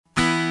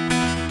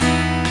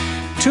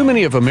Too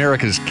many of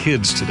America's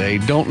kids today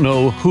don't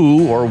know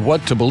who or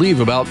what to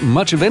believe about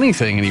much of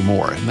anything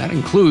anymore, and that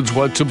includes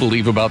what to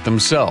believe about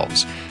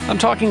themselves. I'm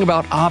talking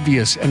about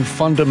obvious and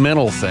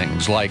fundamental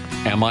things like,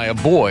 am I a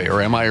boy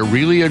or am I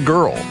really a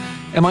girl?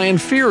 Am I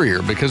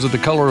inferior because of the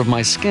color of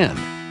my skin?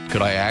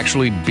 Could I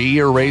actually be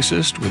a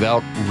racist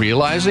without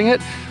realizing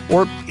it?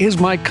 Or is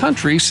my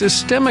country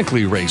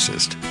systemically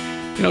racist?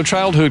 You know,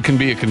 childhood can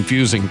be a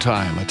confusing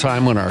time, a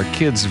time when our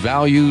kids'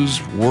 values,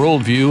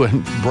 worldview,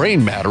 and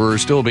brain matter are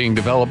still being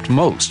developed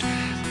most.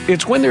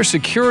 It's when their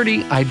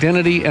security,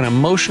 identity, and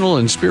emotional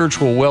and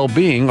spiritual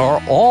well-being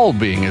are all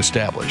being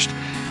established.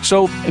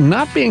 So,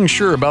 not being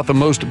sure about the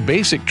most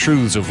basic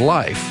truths of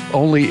life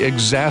only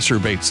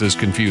exacerbates this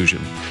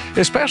confusion,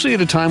 especially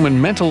at a time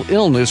when mental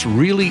illness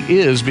really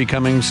is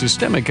becoming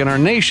systemic in our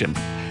nation.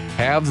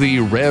 Have the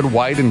red,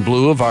 white, and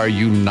blue of our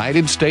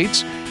United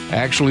States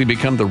actually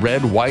become the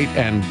red, white,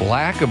 and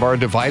black of our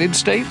divided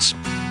states?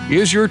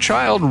 Is your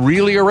child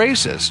really a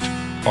racist?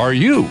 Are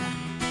you?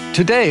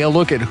 Today, a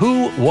look at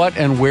who, what,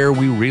 and where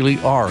we really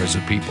are as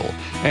a people.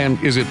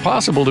 And is it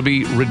possible to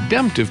be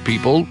redemptive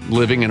people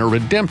living in a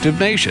redemptive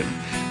nation?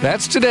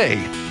 That's today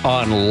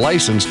on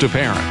License to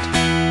Parent.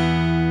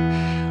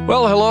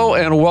 Well, hello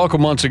and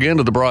welcome once again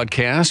to the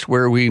broadcast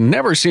where we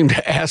never seem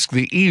to ask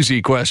the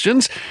easy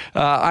questions.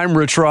 I'm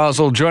Rich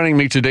Rosell. Joining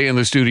me today in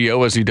the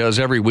studio, as he does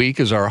every week,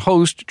 is our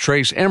host,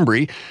 Trace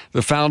Embry,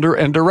 the founder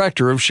and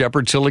director of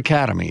Shepherd's Hill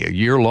Academy, a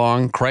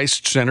year-long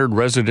Christ-centered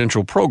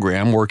residential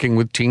program working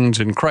with teens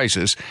in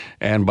crisis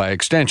and, by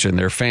extension,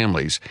 their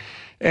families.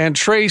 And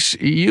Trace,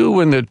 you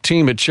and the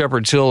team at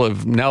Shepherd's Hill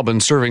have now been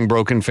serving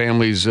broken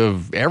families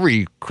of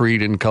every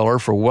creed and color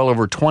for well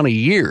over 20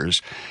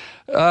 years.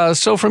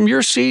 So from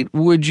your seat,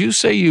 would you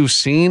say you've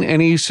seen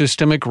any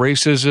systemic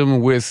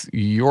racism with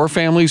your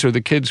families or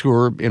the kids who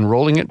are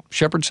enrolling at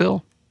Shepherd's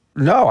Hill?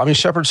 No, I mean,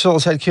 Shepherd's Hill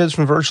has had kids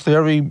from virtually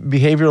every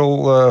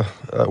behavioral,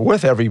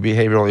 with every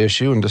behavioral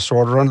issue and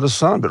disorder under the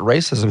sun, but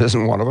racism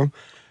isn't one of them.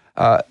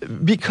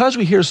 Because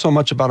we hear so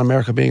much about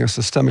America being a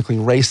systemically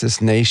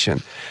racist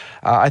nation,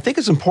 I think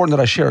it's important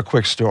that I share a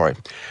quick story.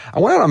 I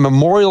went on a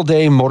Memorial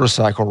Day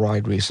motorcycle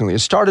ride recently. It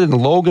started in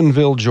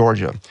Loganville,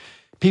 Georgia.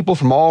 People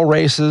from all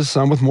races,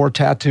 some with more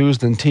tattoos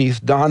than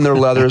teeth, donned their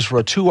leathers for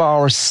a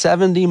 2-hour,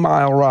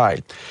 70-mile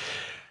ride.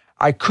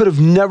 I could have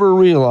never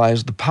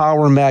realized the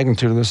power and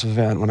magnitude of this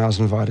event when I was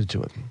invited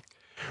to it.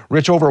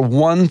 Rich, over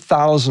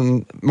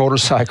 1,000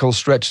 motorcycles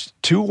stretched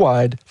too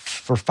wide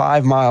for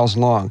 5 miles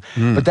long.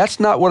 But that's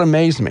not what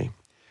amazed me.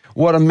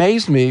 What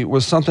amazed me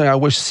was something I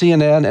wish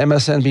CNN,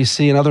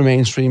 MSNBC, and other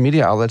mainstream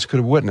media outlets could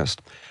have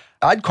witnessed.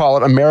 I'd call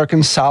it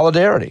American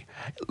solidarity.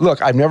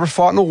 Look, I've never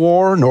fought in a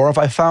war, nor have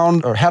I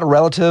found or had a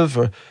relative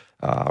or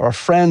a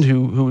friend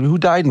who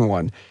died in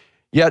one.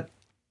 Yet,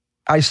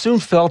 I soon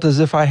felt as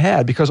if I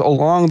had, because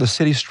along the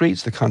city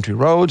streets, the country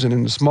roads, and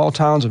in the small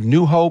towns of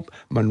New Hope,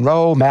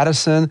 Monroe,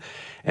 Madison,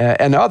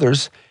 and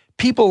others,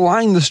 people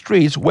lined the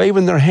streets,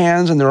 waving their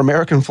hands and their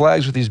American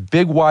flags with these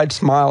big, wide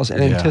smiles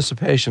in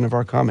anticipation of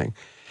our coming.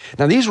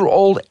 Now, these were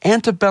old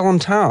antebellum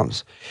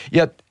towns,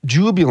 yet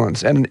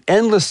jubilance and an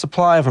endless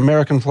supply of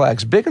American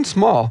flags, big and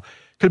small,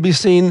 could be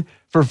seen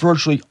for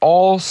virtually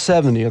all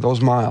 70 of those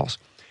miles.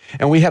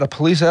 And we had a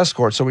police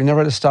escort, so we never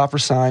had to stop for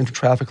signs or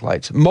traffic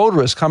lights.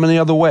 Motorists coming the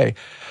other way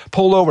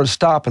pulled over to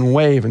stop and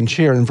wave and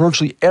cheer, and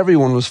virtually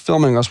everyone was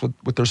filming us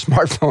with their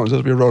smartphones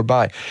as we rode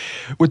by.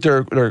 With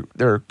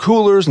their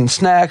coolers and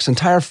snacks,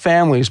 entire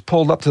families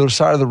pulled up to the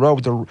side of the road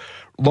with their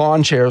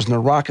lawn chairs and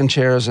their rocking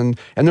chairs and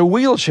their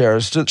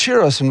wheelchairs to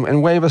cheer us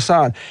and wave us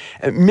on.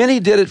 And many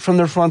did it from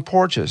their front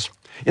porches.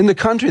 In the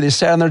country, they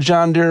sat on their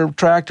John Deere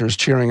tractors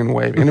cheering and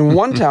waving. And in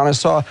one town, I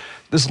saw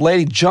this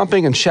lady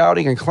jumping and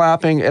shouting and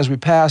clapping as we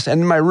passed.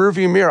 And in my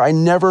rearview mirror, I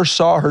never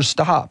saw her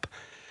stop.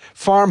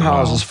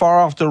 Farmhouses far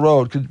off the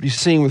road could be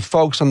seen with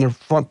folks on their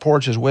front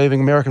porches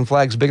waving American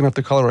flags big enough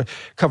to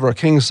cover a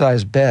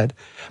king-size bed.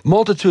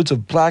 Multitudes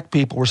of black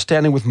people were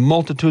standing with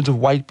multitudes of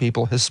white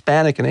people,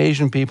 Hispanic and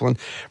Asian people, and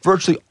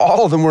virtually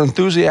all of them were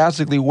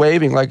enthusiastically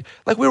waving like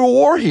we were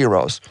war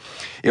heroes.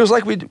 It was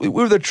like we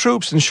were the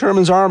troops in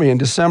Sherman's army in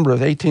December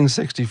of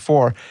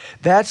 1864.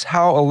 That's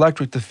how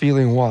electric the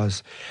feeling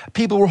was.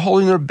 People were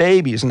holding their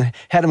babies and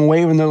had them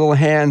waving their little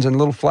hands and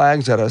little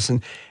flags at us.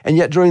 And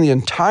yet during the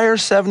entire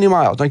 70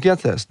 miles, now get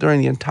this, during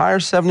the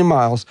entire 70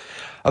 miles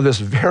of this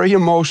very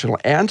emotional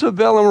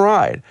antebellum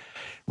ride,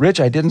 Rich,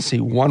 I didn't see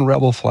one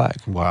rebel flag.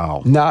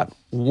 Wow. Not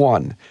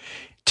one.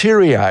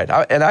 Teary-eyed.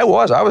 I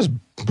was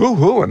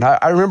boo-hooing.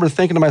 I remember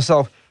thinking to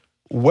myself,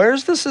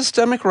 where's the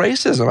systemic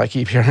racism I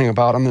keep hearing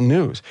about on the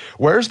news?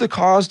 Where's the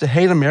cause to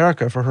hate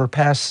America for her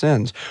past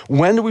sins?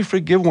 When do we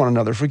forgive one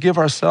another, forgive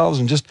ourselves,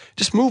 and just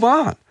move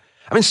on?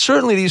 I mean,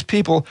 certainly these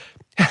people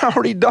had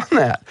already done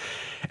that.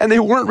 And they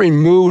weren't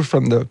removed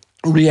from the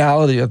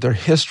reality of their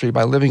history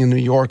by living in New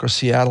York or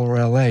Seattle or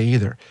LA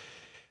either.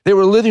 They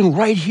were living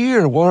right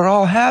here where it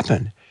all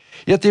happened.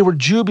 Yet they were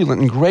jubilant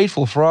and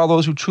grateful for all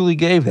those who truly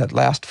gave that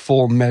last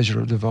full measure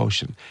of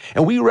devotion.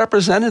 And we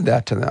represented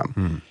that to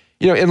them.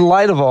 You know, in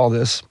light of all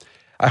this,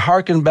 I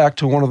hearkened back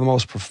to one of the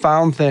most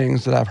profound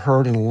things that I've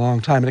heard in a long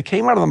time, and it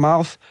came out of the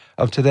mouth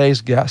of today's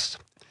guest.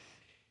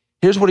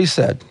 Here's what he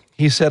said.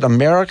 He said,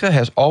 America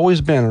has always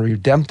been a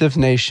redemptive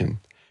nation.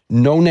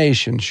 No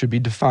nation should be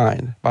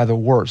defined by the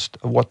worst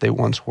of what they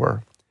once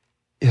were.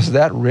 Is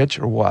that rich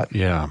or what?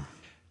 Yeah.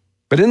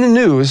 But in the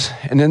news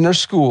and in their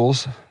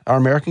schools, our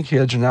American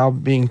kids are now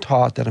being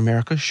taught that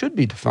America should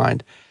be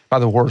defined by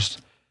the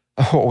worst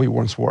of what we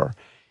once were,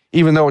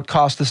 even though it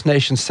cost this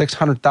nation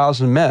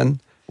 600,000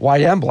 men,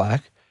 white and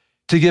black,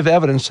 to give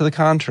evidence to the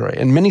contrary,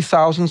 and many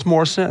thousands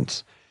more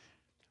since.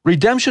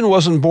 Redemption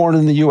wasn't born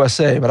in the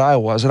USA, but I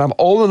was, and I'm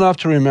old enough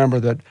to remember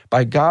that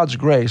by God's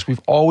grace, we've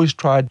always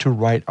tried to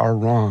right our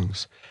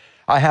wrongs.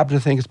 I happen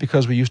to think it's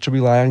because we used to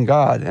rely on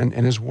God and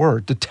His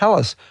Word to tell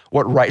us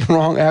what right and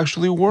wrong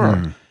actually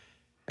were.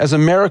 As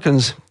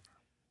Americans,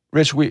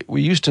 Rich,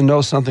 we used to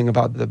know something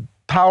about the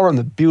power and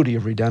the beauty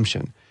of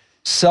redemption.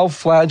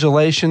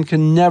 Self-flagellation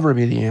can never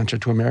be the answer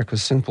to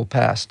America's sinful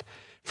past.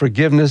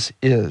 Forgiveness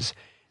is.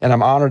 And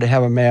I'm honored to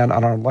have a man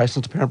on our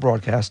Licensed Parent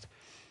broadcast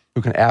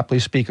who can aptly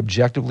speak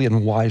objectively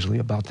and wisely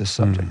about this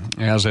subject.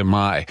 As am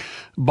I.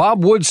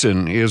 Bob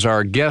Woodson is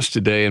our guest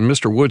today, and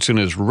Mr. Woodson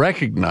is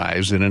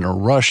recognized that in a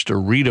rush to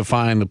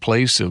redefine the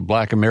place of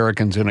Black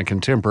Americans in a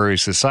contemporary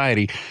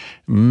society,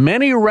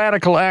 many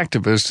radical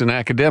activists and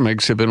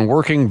academics have been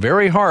working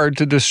very hard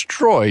to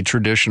destroy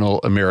traditional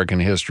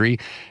American history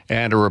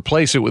and to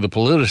replace it with a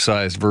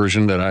politicized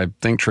version that I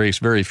think, Trace,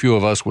 very few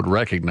of us would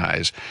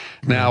recognize.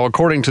 Now,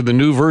 according to the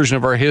new version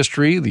of our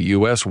history, the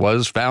U.S.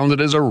 was founded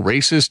as a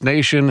racist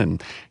nation,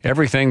 and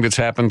everything that's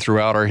happened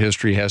throughout our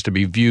history has to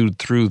be viewed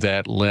through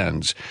that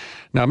lens.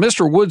 Now,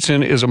 Mr.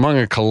 Woodson is among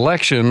a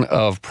collection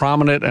of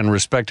prominent and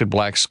respected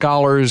Black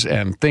scholars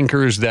and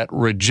thinkers that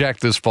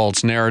reject this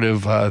false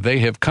narrative. They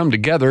have come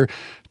together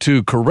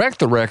to correct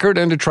the record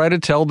and to try to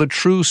tell the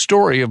true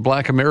story of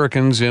Black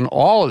Americans in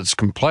all its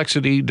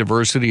complexity,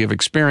 diversity of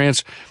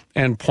experience,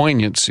 and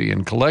poignancy.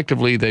 And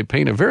collectively, they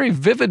paint a very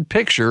vivid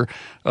picture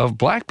of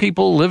Black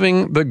people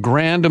living the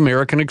grand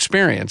American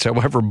experience,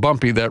 however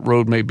bumpy that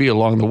road may be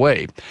along the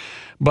way.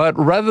 But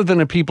rather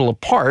than a people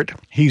apart,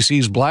 he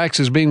sees Blacks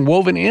as being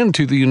woven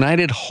into the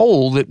united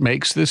whole that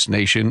makes this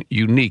nation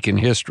unique in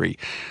history.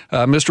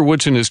 Mr.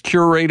 Woodson has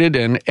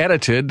curated and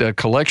edited a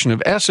collection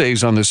of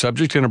essays on the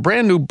subject in a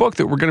brand new book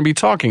that we're going to be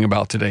talking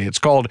about today. It's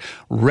called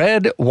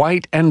Red,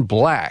 White, and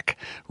Black,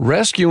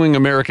 Rescuing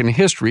American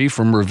History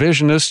from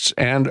Revisionists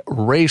and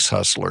Race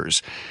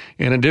Hustlers.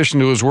 In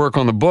addition to his work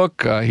on the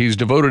book, he's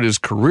devoted his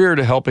career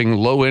to helping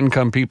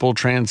low-income people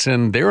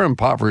transcend their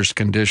impoverished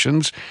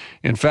conditions.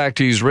 In fact,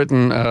 he's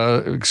written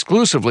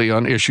exclusively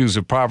on issues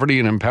of poverty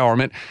and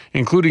empowerment,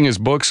 including his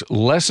books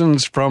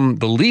Lessons from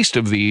the Least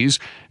of These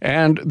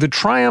and The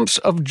Triumphs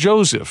of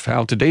Joseph,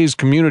 How Today's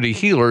Community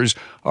Healers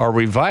Are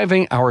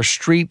Reviving Our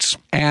Streets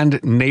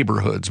and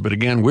Neighborhoods. But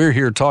again, we're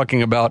here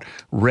talking about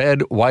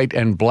Red, White,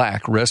 and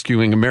Black,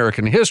 Rescuing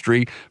American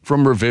History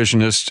from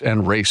Revisionists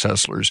and Race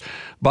Hustlers.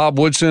 Bob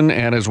Woodson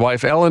and his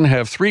wife Ellen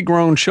have 3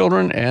 grown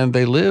children, and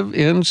they live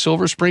in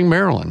Silver Spring,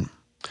 Maryland.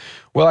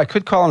 Well, I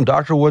could call him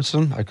Dr.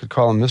 Woodson. I could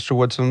call him Mr.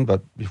 Woodson,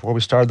 but before we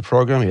started the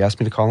program, he asked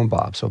me to call him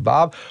Bob. So,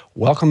 Bob,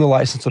 welcome to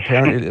Licensed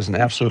Parent. It is an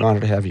absolute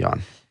honor to have you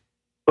on.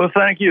 Well,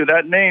 thank you.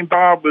 That name,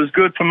 Bob, was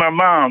good for my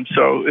mom,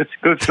 so it's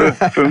good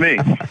for me.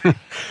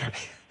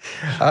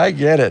 I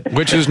get it.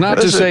 Which is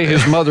not to say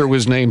his mother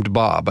was named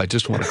Bob. I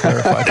just want to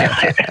clarify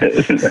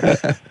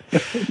that.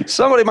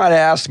 Somebody might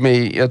ask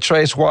me,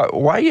 Trace, why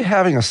are you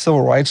having a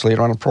civil rights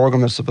leader on a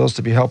program that's supposed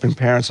to be helping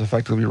parents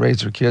effectively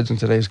raise their kids in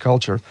today's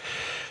culture?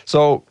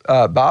 So,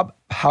 Bob,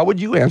 how would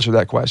you answer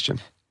that question?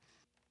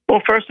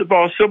 Well, first of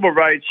all, civil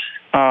rights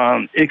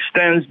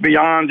extends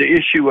beyond the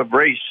issue of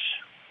race.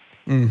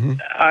 Mm-hmm.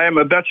 I am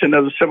a veteran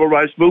of the civil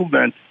rights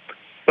movement,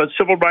 but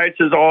civil rights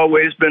has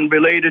always been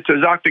related to,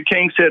 as Dr.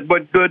 King said,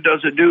 what good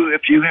does it do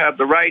if you have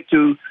the right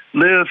to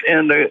live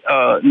in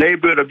the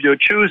neighborhood of your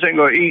choosing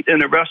or eat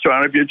in a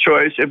restaurant of your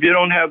choice if you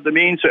don't have the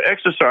means to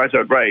exercise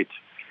that right?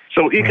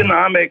 So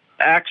economic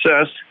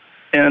access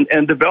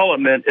and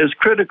development is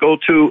critical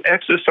to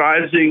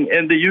exercising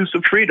and the use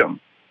of freedom.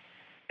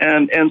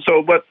 And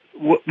so what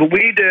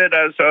we did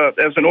as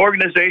an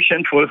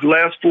organization for the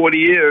last 40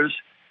 years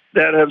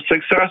that have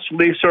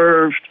successfully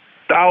served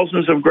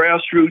thousands of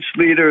grassroots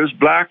leaders,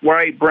 Black,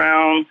 white,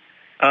 brown,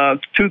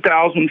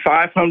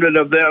 2,500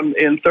 of them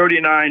in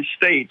 39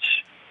 states.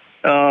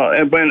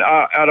 And when,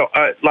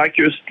 like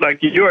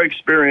your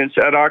experience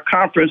at our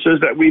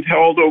conferences that we've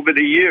held over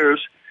the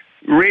years,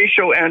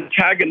 racial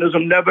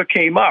antagonism never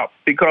came up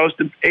because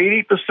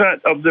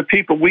 80% of the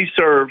people we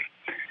serve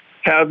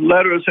have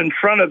letters in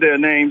front of their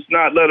names,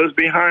 not letters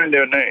behind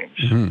their names.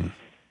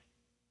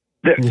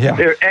 Mm-hmm.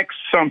 They're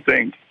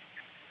ex-something,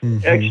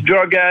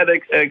 ex-drug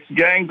addicts,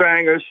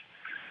 ex-gangbangers.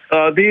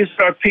 These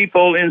are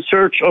people in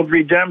search of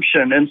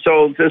redemption. And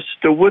so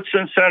the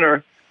Woodson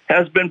Center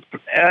has been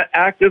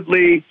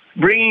actively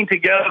bringing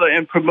together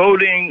and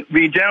promoting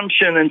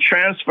redemption and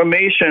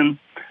transformation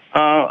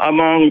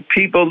among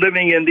people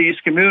living in these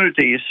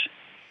communities.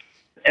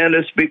 And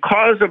it's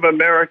because of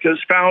America's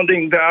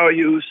founding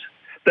values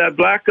that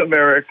Black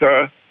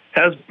America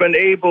has been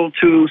able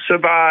to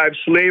survive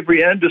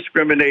slavery and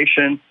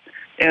discrimination.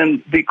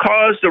 And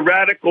because the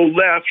radical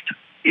left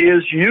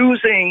is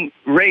using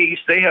race,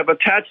 they have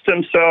attached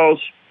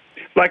themselves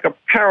like a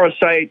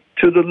parasite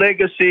to the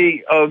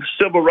legacy of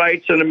civil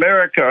rights in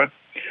America.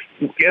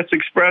 It's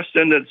expressed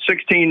in the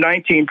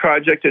 1619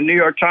 Project in New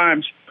York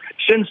Times.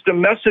 Since the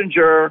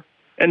messenger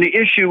and the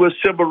issue was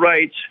civil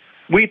rights,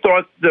 we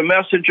thought the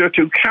messenger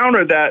to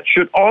counter that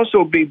should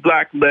also be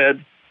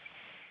Black-led,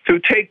 to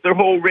take the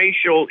whole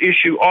racial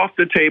issue off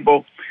the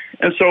table.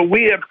 And so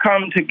we have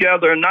come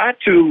together not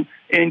to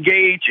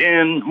engage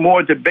in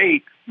more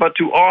debate, but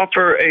to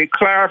offer a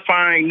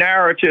clarifying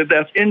narrative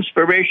that's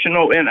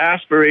inspirational and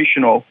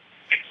aspirational.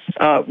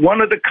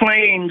 One of the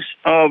claims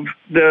of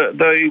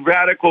the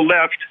radical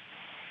left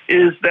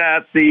is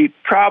that the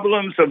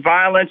problems of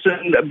violence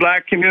in the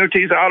Black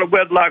communities,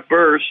 out-of-wedlock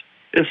births,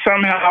 is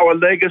somehow a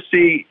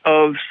legacy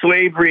of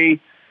slavery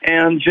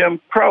and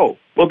Jim Crow.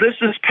 Well, this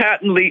is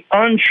patently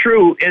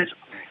untrue.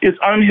 It's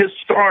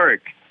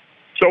unhistoric.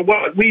 So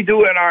what we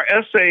do in our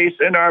essays,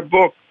 in our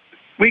book,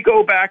 we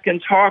go back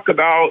and talk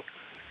about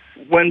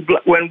when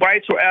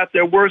whites were at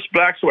their worst,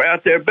 Blacks were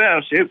at their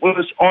best. It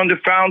was on the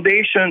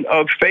foundation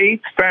of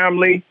faith,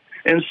 family,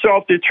 and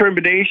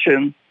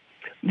self-determination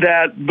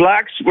that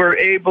Blacks were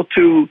able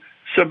to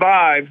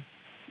survive.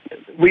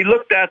 We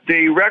looked at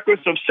the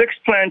records of 6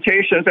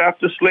 plantations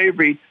after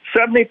slavery.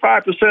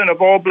 75%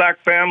 of all Black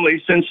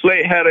families since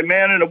slavery had a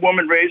man and a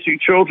woman raising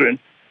children.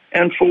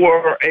 And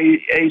for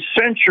a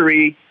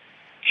century,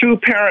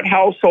 2-parent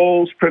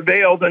households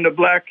prevailed in the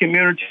Black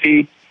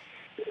community.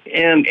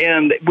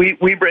 And we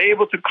were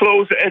able to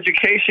close the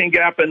education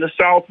gap in the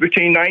South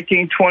between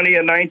 1920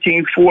 and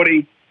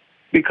 1940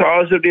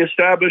 because of the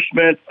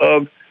establishment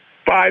of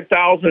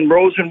 5,000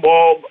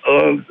 Rosenwald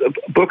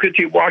Booker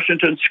T.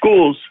 Washington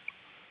schools.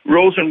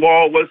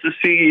 Rosenwald was the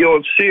CEO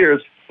of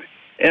Sears.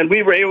 And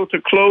we were able to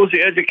close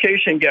the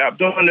education gap.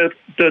 During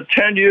the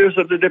 10 years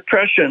of the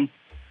Depression,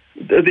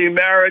 the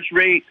marriage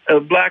rate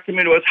of Black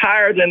community was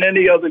higher than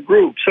any other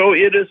group. So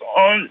it is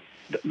on,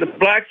 the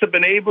Blacks have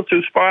been able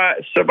to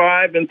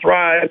survive and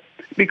thrive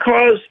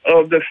because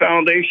of the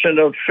foundation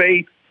of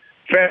faith,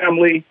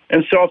 family,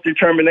 and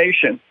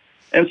self-determination.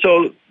 And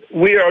so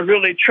we are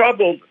really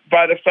troubled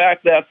by the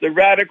fact that the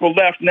radical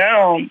left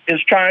now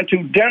is trying to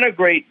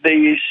denigrate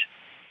these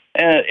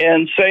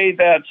and say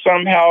that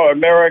somehow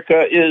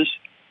America is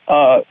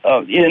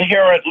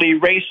inherently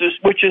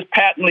racist, which is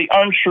patently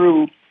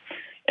untrue.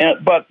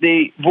 But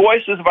the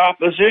voices of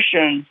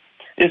opposition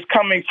is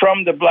coming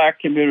from the Black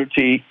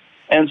community.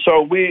 And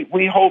so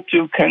we hope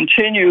to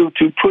continue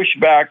to push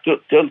back, to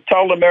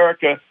tell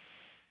America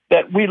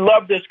that we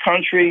love this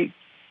country.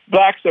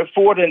 Blacks have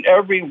fought in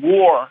every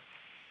war,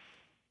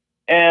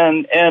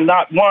 and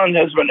not one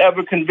has been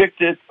ever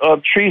convicted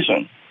of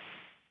treason.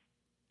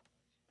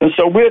 And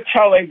so we're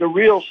telling the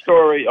real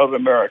story of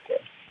America.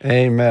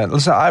 Amen.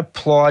 Listen, I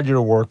applaud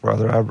your work,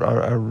 brother.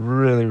 I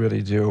really,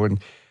 really do. And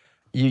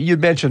you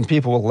mentioned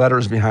people with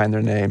letters behind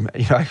their name.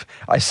 You know,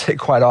 I say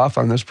quite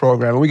often on this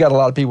program, we got a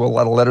lot of people with a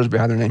lot of letters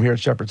behind their name here at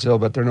Shepherd's Hill,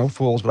 but they're no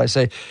fools. But I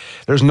say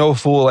there's no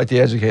fool like the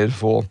educated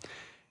fool.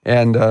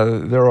 And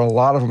there are a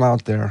lot of them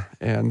out there.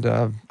 And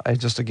I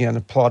just, again,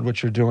 applaud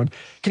what you're doing.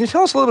 Can you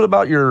tell us a little bit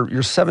about your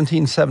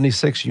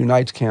 1776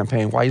 Unites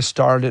campaign, why you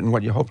started it and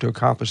what you hope to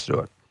accomplish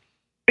through it?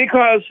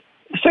 Because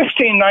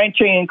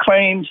 1619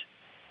 claims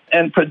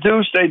and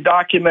produced a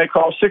document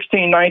called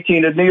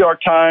 1619. The New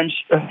York Times,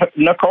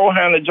 Nicole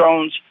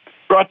Hannah-Jones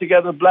brought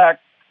together Black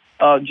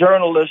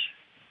journalists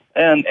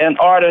and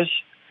artists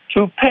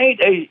to paint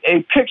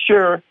a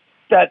picture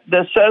that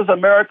says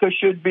America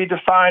should be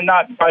defined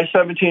not by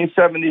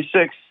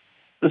 1776,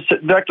 the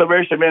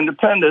Declaration of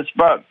Independence,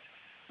 but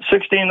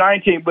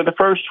 1619, where the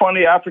first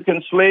 20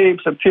 African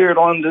slaves appeared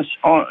on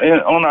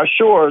our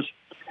shores,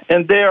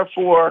 and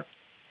therefore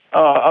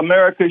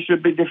America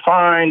should be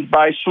defined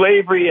by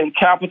slavery, and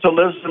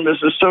capitalism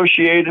is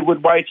associated with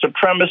white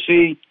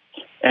supremacy,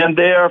 and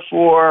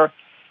therefore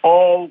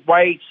all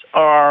whites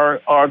are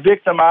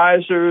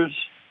victimizers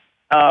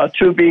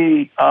to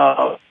be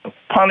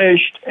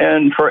punished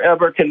and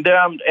forever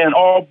condemned, and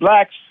all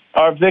Blacks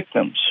are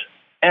victims.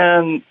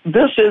 And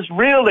this is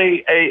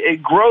really a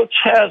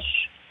grotesque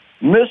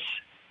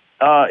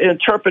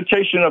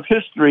misinterpretation of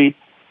history.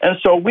 And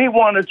so we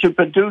wanted to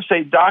produce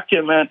a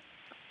document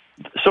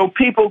so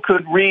people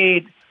could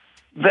read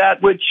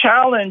that would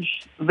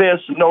challenge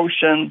this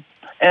notion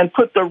and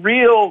put the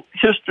real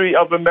history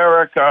of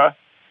America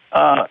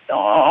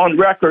on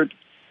record.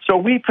 So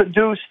we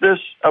produced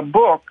a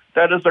book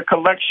that is a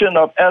collection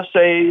of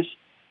essays,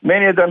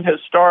 many of them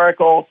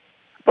historical,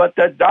 but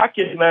that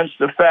documents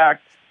the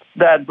fact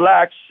that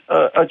Blacks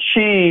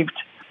achieved.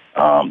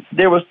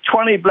 There was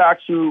 20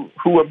 Blacks who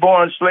were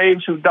born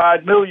slaves who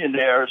died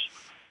millionaires.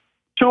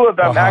 2 of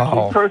them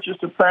actually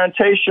purchased a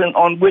plantation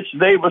on which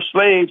they were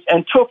slaves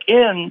and took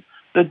in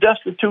the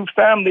destitute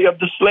family of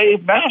the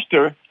slave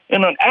master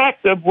in an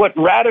act of what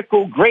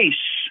radical grace.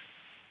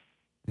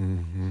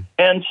 Mm-hmm.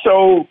 And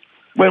so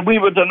when we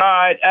were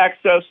denied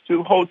access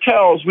to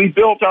hotels. We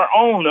built our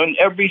own in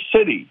every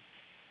city.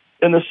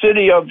 In the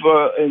city of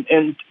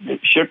in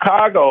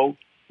Chicago,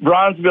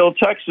 Bronzeville,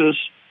 Texas,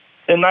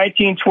 in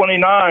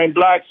 1929,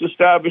 blacks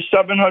established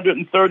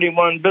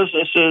 731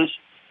 businesses,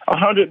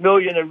 $100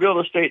 million in real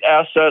estate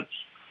assets,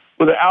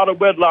 with an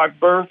out-of-wedlock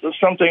birth of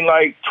something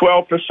like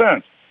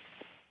 12%.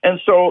 And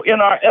so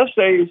in our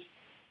essays,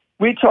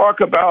 we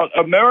talk about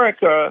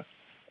America.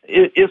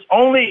 It's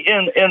only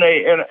in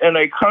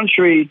a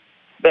country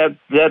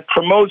that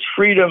promotes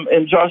freedom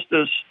and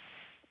justice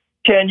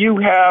can you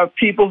have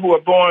people who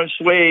are born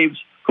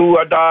slaves who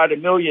are died a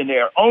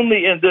millionaire.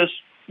 Only in this,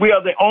 we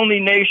are the only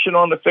nation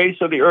on the face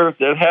of the earth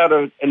that had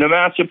an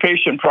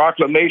Emancipation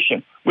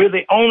Proclamation. We're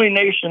the only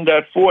nation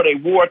that fought a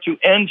war to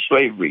end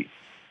slavery.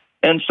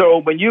 And so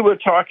when you were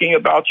talking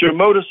about your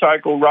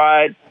motorcycle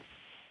ride,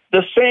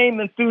 the same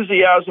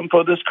enthusiasm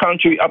for this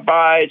country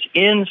abides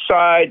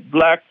inside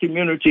black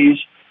communities,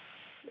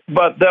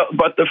 but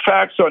the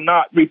facts are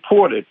not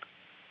reported.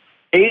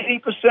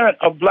 80%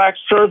 of blacks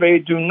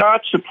surveyed do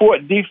not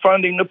support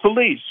defunding the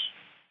police.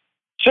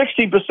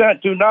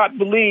 60% do not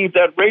believe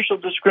that racial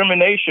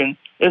discrimination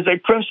is a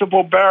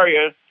principal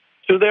barrier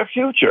to their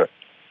future.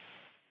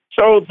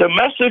 So the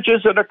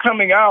messages that are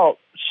coming out,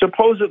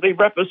 supposedly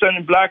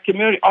representing black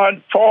community, are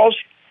false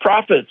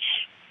prophets.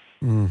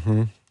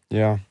 Mm-hmm.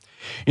 Yeah.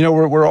 You know,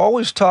 we're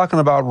always talking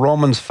about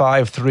Romans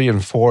 5, 3,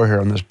 and 4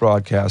 here on this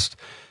broadcast.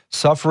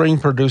 Suffering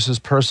produces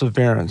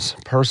perseverance.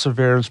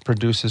 Perseverance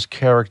produces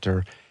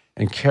character.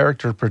 And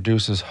character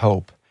produces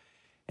hope.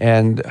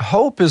 And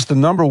hope is the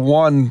number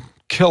one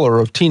killer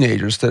of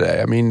teenagers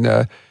today. I mean,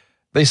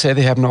 they say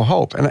they have no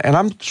hope. And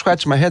I'm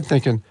scratching my head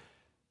thinking,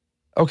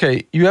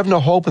 okay, you have no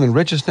hope in the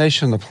richest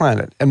nation on the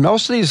planet. And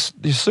most of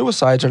these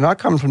suicides are not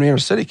coming from the inner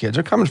city kids.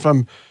 They're coming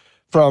from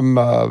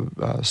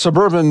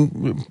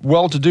suburban,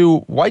 well-to-do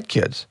white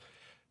kids,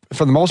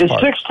 for the most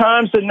part. It's 6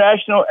 times the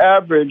national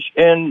average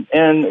in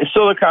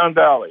Silicon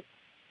Valley.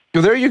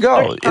 Well, there you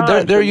go.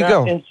 There you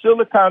go. In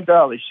Silicon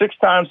Valley, 6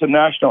 times the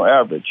national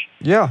average.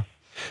 Yeah.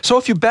 So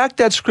if you back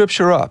that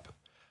scripture up,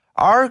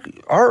 our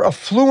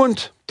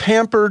affluent,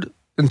 pampered,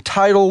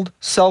 entitled,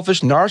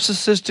 selfish,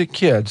 narcissistic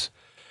kids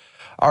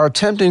are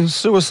attempting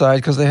suicide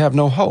because they have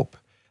no hope.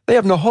 They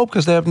have no hope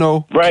because they have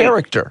no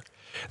character.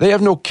 They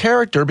have no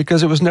character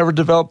because it was never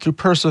developed through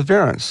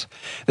perseverance.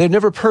 They've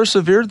never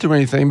persevered through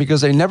anything because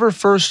they never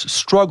first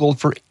struggled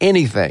for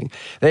anything.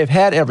 They've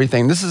had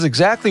everything. This is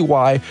exactly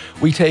why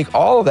we take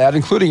all of that,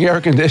 including air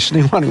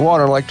conditioning, running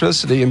water,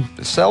 electricity, and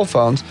cell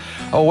phones,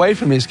 away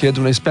from these kids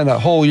when they spend a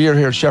whole year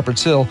here at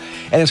Shepherd's Hill.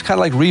 And it's kind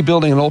of like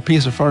rebuilding an old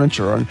piece of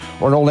furniture or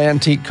an old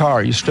antique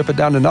car. You strip it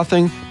down to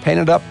nothing, paint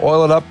it up,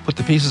 oil it up, put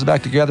the pieces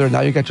back together, and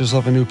now you got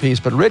yourself a new piece.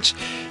 But Rich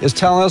is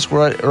telling us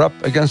we're up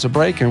against a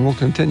break, and we'll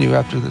continue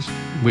after this.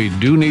 We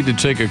do need to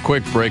take a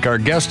quick break. Our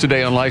guest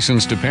today on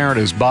Licensed to Parent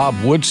is Bob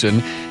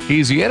Woodson.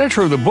 He's the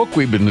editor of the book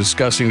we've been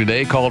discussing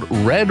today called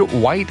Red,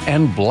 White,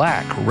 and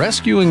Black,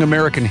 Rescuing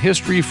American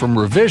History from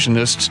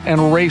Revisionists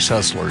and Race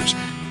Hustlers.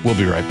 We'll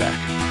be right back.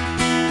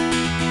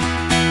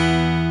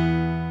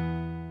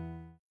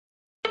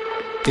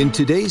 In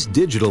today's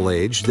digital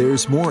age,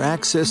 there's more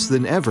access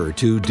than ever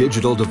to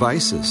digital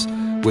devices.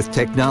 With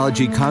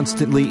technology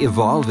constantly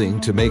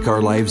evolving to make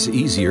our lives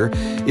easier,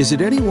 is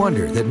it any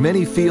wonder that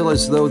many feel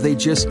as though they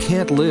just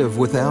can't live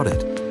without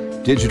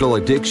it? Digital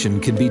addiction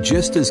can be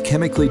just as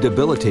chemically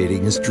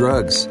debilitating as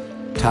drugs.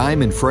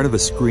 Time in front of a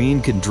screen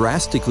can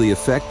drastically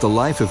affect the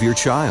life of your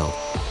child.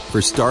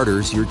 For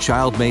starters, your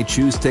child may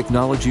choose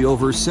technology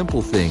over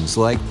simple things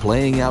like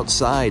playing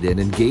outside and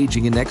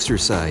engaging in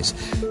exercise,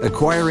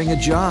 acquiring a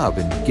job,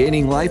 and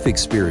gaining life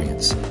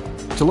experience.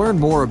 To learn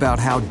more about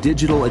how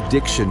digital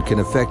addiction can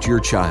affect your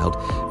child,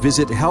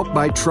 visit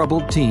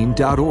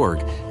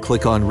helpmytroubledteen.org,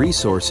 click on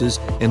Resources,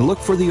 and look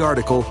for the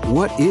article,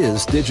 What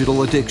is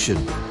Digital Addiction?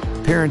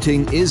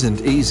 Parenting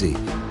isn't easy.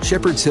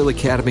 Shepherd's Hill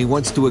Academy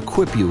wants to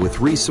equip you with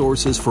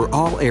resources for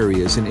all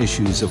areas and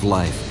issues of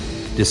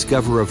life.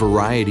 Discover a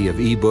variety of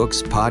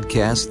ebooks,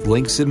 podcasts,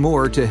 links, and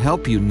more to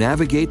help you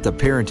navigate the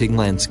parenting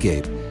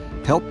landscape.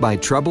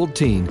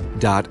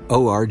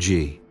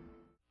 helpmytroubledteen.org.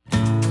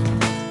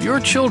 Your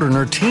children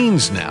are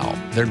teens now.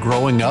 They're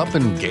growing up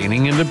and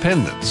gaining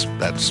independence.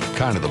 That's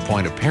kind of the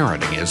point of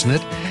parenting, isn't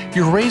it?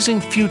 You're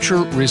raising future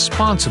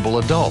responsible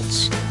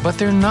adults, but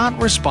they're not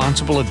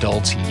responsible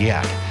adults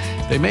yet.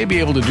 They may be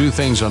able to do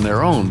things on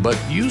their own, but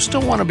you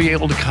still want to be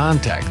able to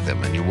contact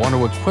them and you want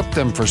to equip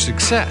them for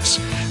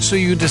success. So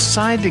you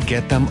decide to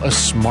get them a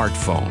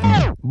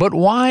smartphone. But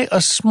why a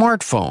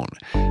smartphone?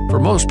 For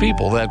most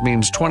people, that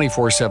means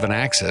 24/7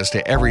 access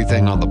to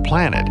everything on the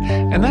planet,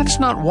 and that's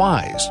not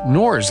wise,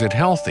 nor is it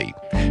healthy.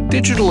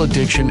 Digital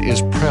addiction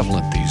is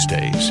prevalent these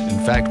days. In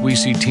fact, we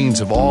see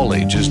teens of all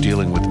ages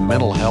dealing with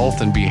mental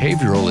health and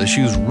behavioral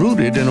issues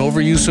rooted in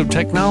overuse of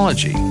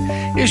technology.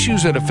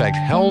 Issues that affect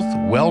health,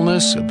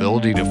 wellness,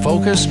 ability to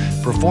focus,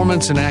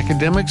 performance in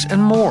academics,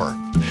 and more.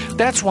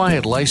 That's why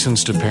at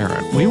License to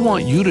Parent, we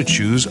want you to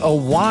choose a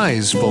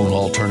wise phone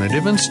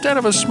alternative instead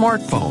of a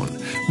smartphone.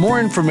 More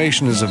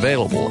information is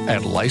available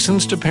at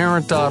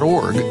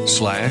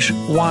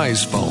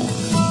licencetoparent.org/wisephone.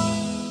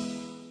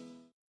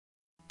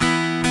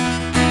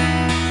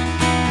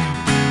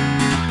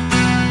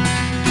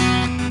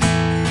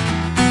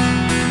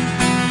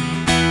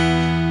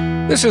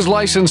 This is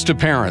License to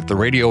Parent, the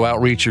radio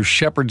outreach of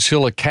Shepherd's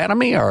Hill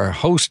Academy. Our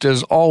host,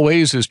 as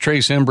always, is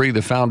Trace Embry,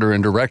 the founder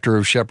and director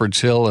of Shepherd's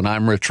Hill, and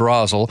I'm Rich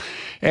Rosell.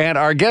 And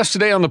our guest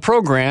today on the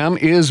program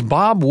is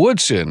Bob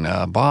Woodson.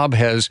 Bob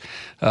has,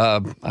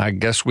 I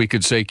guess we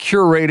could say,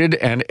 curated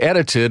and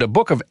edited a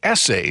book of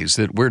essays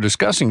that we're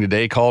discussing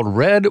today called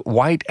Red,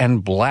 White,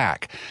 and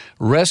Black,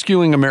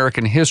 Rescuing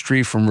American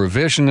History from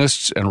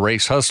Revisionists and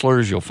Race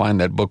Hustlers. You'll find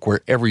that book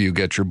wherever you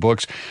get your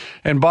books.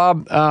 And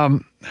Bob,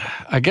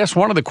 I guess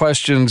one of the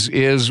questions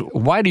is,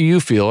 why do you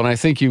feel, and I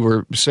think you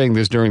were saying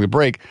this during the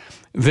break,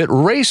 that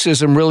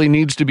racism really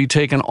needs to be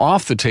taken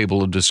off the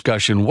table of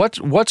discussion?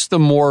 What's the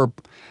more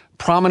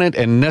prominent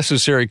and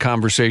necessary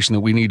conversation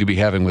that we need to be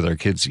having with our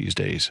kids these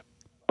days?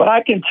 But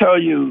I can tell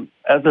you,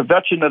 as a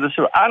veteran of the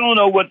civil, I don't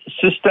know what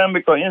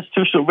systemic or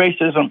institutional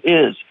racism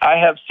is. I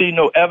have seen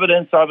no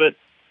evidence of it.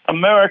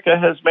 America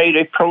has made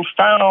a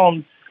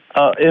profound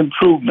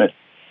improvement.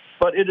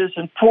 But it is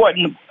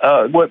important,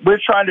 what we're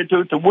trying to do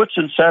at the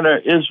Woodson Center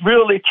is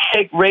really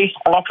take race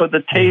off of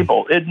the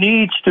table. It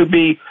needs to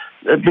be,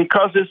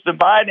 because it's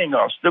dividing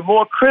us. The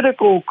more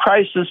critical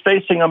crisis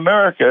facing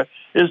America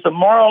is the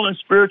moral and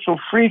spiritual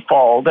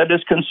freefall that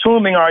is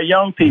consuming our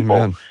young people.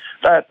 Amen.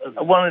 That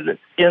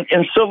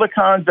in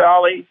Silicon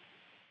Valley,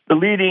 one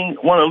of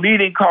the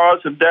leading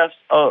causes of death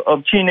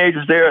of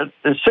teenagers there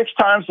is 6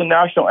 times the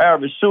national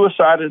average,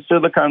 suicide in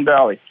Silicon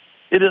Valley.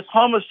 It is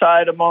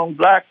homicide among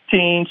black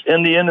teens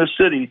in the inner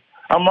city.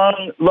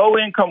 Among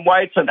low-income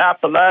whites in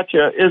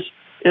Appalachia is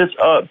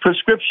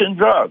prescription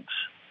drugs.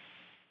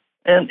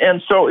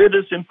 And so it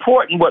is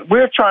important what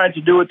we're trying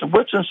to do at the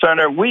Woodson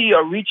Center. We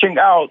are reaching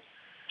out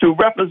to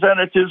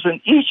representatives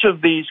in each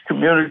of these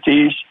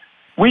communities.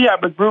 We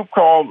have a group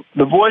called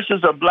the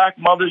Voices of Black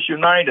Mothers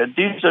United.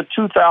 These are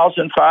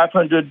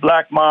 2,500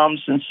 black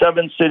moms in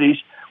 7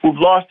 cities who've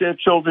lost their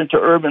children to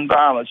urban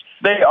violence.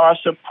 They are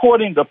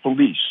supporting the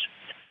police.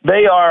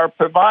 They are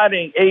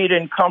providing aid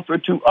and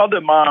comfort to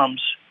other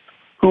moms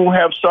who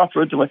have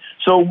suffered.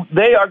 So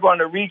they are going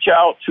to reach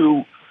out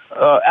to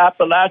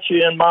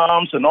Appalachian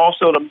moms and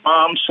also the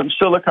moms from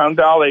Silicon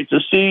Valley to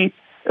see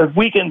if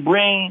we can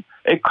bring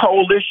a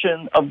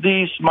coalition of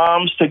these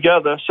moms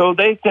together so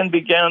they can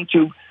begin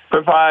to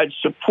provide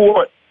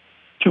support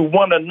to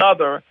one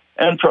another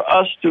and for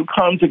us to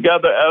come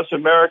together as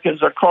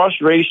Americans across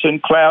race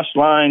and class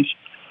lines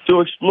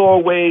to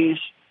explore ways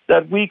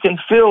that we can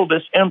fill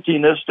this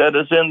emptiness that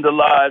is in the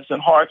lives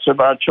and hearts of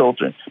our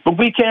children. But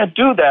we can't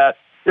do that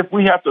if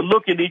we have to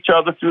look at each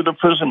other through the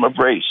prism of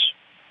race.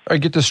 Or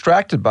get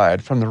distracted by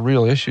it from the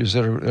real issues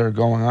that are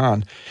going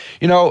on.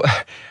 You know,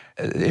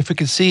 if we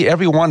could see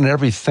everyone and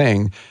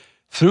everything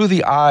through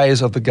the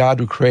eyes of the God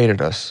who created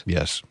us,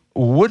 yes,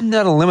 wouldn't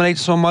that eliminate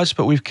so much?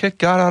 But we've kicked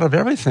God out of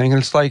everything,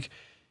 and it's like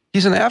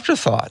he's an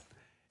afterthought.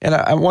 And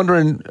I'm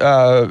wondering,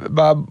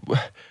 Bob,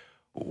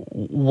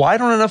 why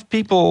don't enough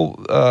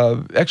people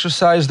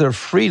exercise their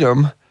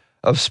freedom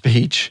of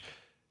speech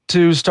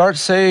to start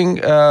saying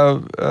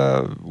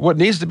what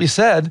needs to be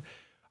said?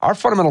 Our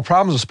fundamental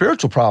problem is a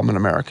spiritual problem in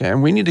America,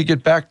 and we need to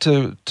get back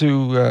to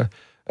the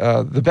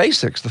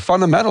basics, the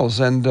fundamentals.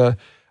 And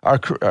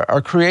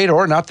our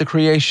creator, not the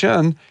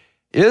creation,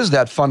 is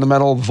that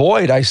fundamental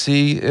void I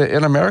see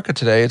in America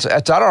today. It's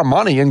out our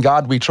money. In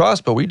God we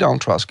trust, but we don't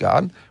trust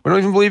God. We don't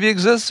even believe he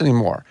exists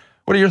anymore.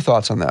 What are your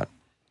thoughts on that?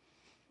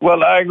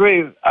 Well, I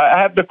agree. I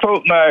have to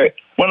quote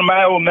one of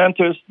my old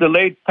mentors, the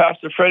late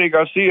Pastor Freddie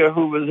Garcia,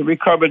 who was a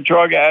recovered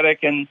drug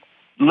addict and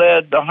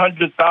led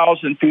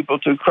 100,000 people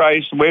to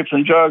Christ away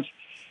from drugs.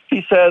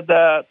 He said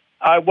that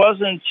I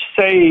wasn't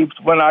saved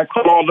when I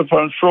called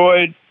upon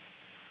Freud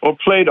or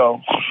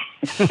Plato.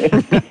 That's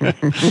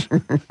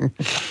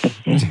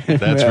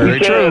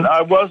very true.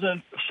 I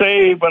wasn't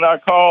saved when I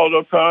called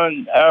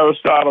upon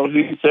Aristotle,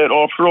 he said,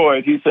 or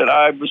Freud. He said,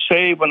 I was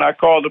saved when I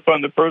called upon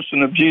the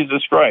person of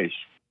Jesus Christ.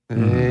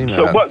 Amen.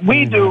 So what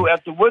we do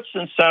at the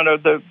Woodson Center,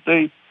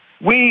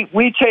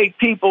 we take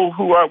people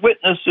who are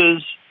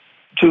witnesses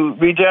to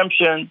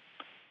redemption,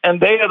 and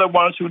they are the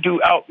ones who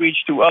do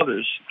outreach to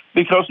others,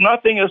 because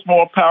nothing is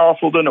more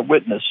powerful than a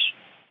witness.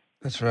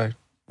 That's right.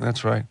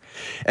 That's right.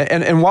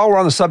 And while we're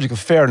on the subject of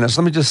fairness,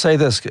 let me just say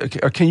this.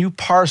 Can you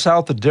parse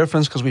out the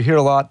difference? Because we hear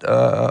a lot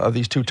of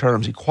these two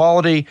terms,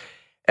 equality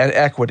and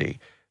equity.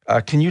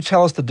 Can you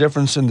tell us the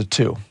difference in the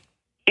two?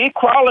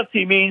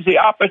 Equality means the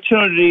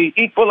opportunity,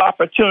 equal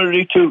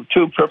opportunity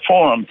to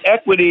perform.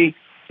 Equity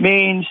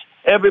means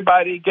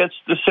everybody gets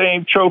the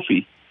same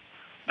trophy.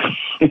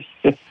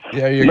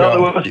 There you In go.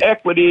 other words,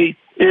 equity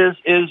is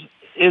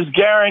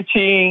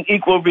guaranteeing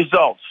equal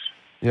results.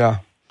 Yeah.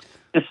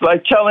 It's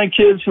like telling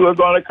kids who are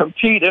going to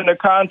compete in a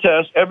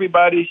contest,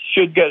 everybody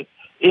should get.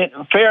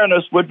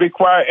 Fairness would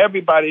require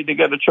everybody to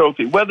get a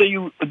trophy, whether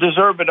you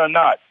deserve it or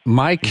not.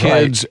 My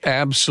kids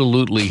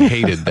absolutely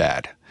hated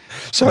that.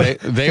 So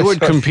They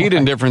would compete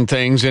in different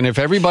things, and if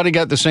everybody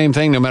got the same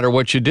thing, no matter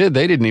what you did,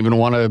 they didn't even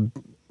want to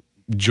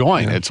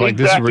join. It's like,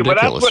 this is ridiculous.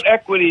 But that's what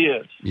equity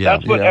is. Yeah.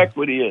 That's what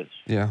equity is.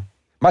 Yeah.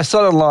 My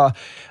son-in-law,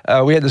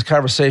 we had this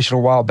conversation a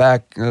while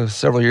back,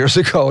 several years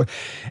ago,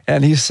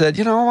 and he said,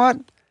 you know what?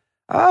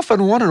 I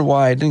often wondered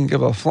why I didn't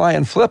give a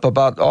flying flip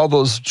about all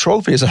those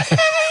trophies I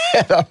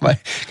had on my,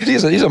 because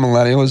he's a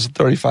millennial, he was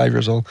 35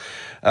 years old,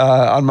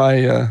 on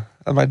my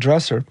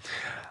dresser.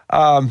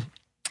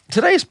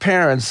 Today's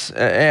parents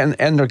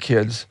and their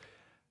kids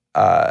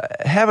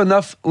have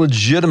enough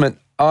legitimate,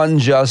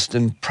 unjust,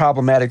 and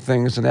problematic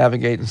things to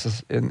navigate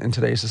in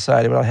today's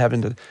society without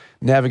having to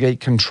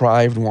navigate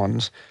contrived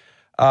ones.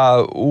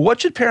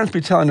 What should parents be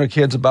telling their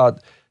kids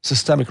about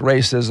systemic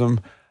racism?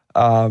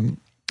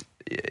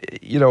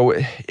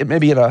 It may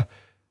be in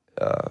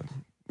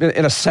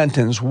a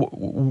sentence.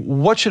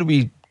 What should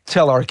we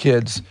tell our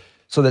kids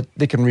so that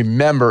they can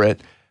remember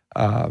it?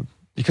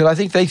 Because I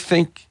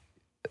think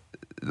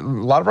a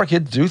lot of our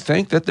kids do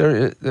think that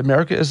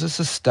America is a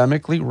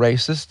systemically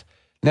racist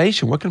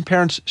nation. What can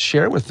parents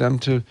share with them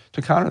to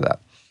counter that?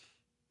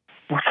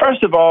 Well,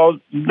 first of all,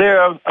 there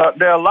are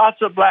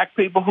lots of black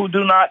people who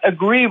do not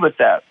agree with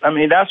that. I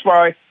mean, that's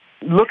why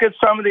look at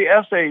some of the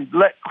essays.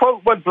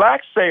 Quote what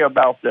blacks say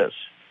about this.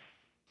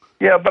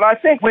 Yeah, but I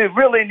think we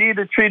really need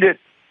to treat it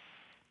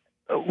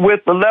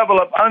with the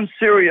level of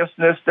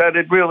unseriousness that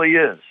it really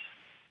is.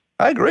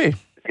 I agree.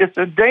 It's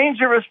a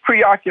dangerous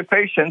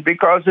preoccupation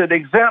because it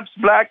exempts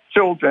black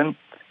children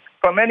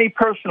from any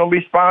personal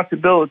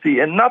responsibility,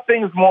 and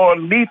nothing's more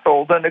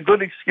lethal than a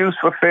good excuse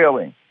for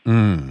failing.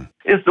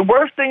 It's the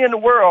worst thing in the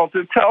world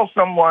to tell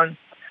someone,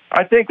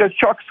 I think as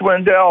Chuck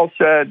Swindoll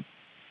said,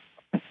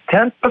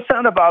 10%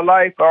 of our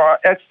life are our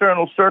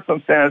external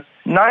circumstance.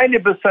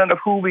 90% of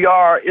who we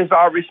are is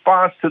our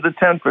response to the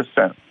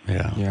 10%.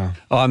 Yeah.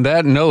 On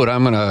that note,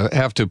 I'm going to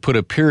have to put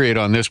a period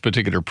on this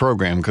particular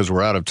program because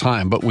we're out of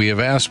time. But we have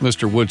asked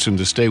Mr. Woodson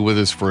to stay with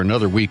us for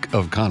another week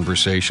of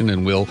conversation,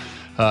 and we'll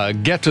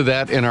get to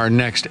that in our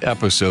next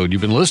episode.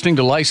 You've been listening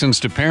to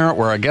Licensed to Parent,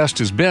 where our guest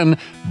has been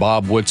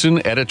Bob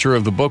Woodson, editor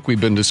of the book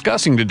we've been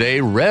discussing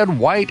today, Red,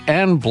 White,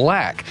 and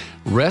Black,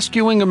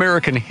 Rescuing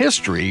American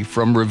History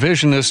from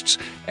Revisionists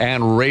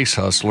and Race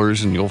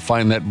Hustlers. And you'll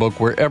find that book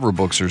wherever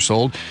books are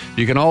sold.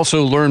 You can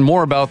also learn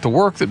more about the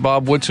work that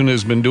Bob Woodson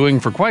has been doing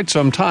for quite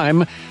some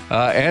time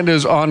and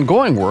his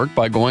ongoing work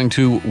by going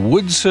to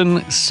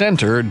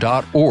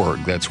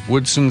woodsoncenter.org. That's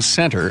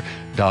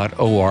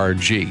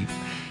woodsoncenter.org.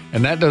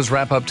 And that does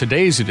wrap up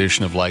today's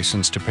edition of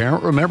Licensed to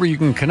Parent. Remember, you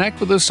can connect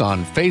with us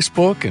on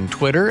Facebook and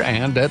Twitter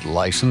and at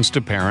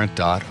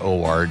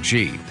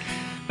licensedtoparent.org.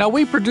 Now,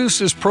 we produce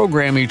this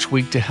program each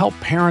week to help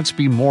parents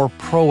be more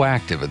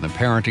proactive in the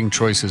parenting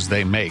choices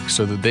they make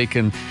so that they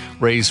can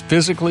raise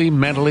physically,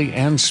 mentally,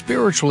 and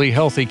spiritually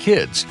healthy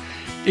kids.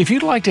 If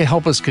you'd like to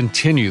help us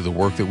continue the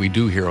work that we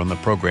do here on the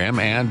program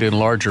and in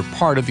larger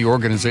part of the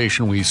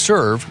organization we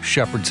serve,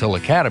 Shepherd's Hill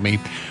Academy,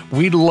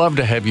 we'd love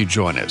to have you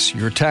join us.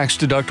 Your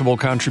tax-deductible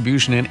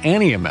contribution in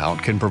any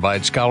amount can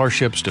provide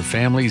scholarships to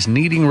families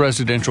needing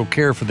residential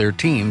care for their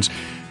teens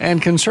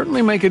and can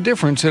certainly make a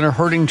difference in a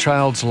hurting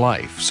child's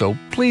life. So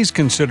please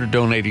consider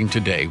donating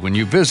today when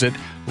you visit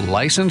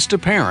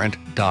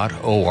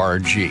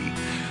licensedtoparent.org.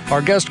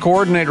 Our guest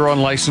coordinator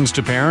on Licensed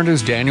to Parent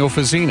is Daniel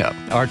Fazina.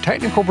 Our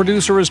technical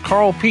producer is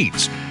Carl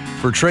Peets.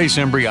 For Trace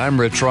Embry, I'm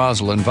Rich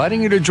Rosell,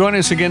 inviting you to join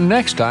us again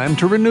next time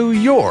to renew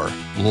your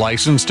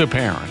License to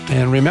Parent.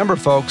 And remember,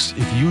 folks,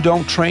 if you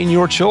don't train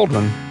your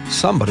children,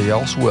 somebody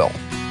else will.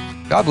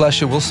 God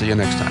bless you. We'll see you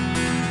next time.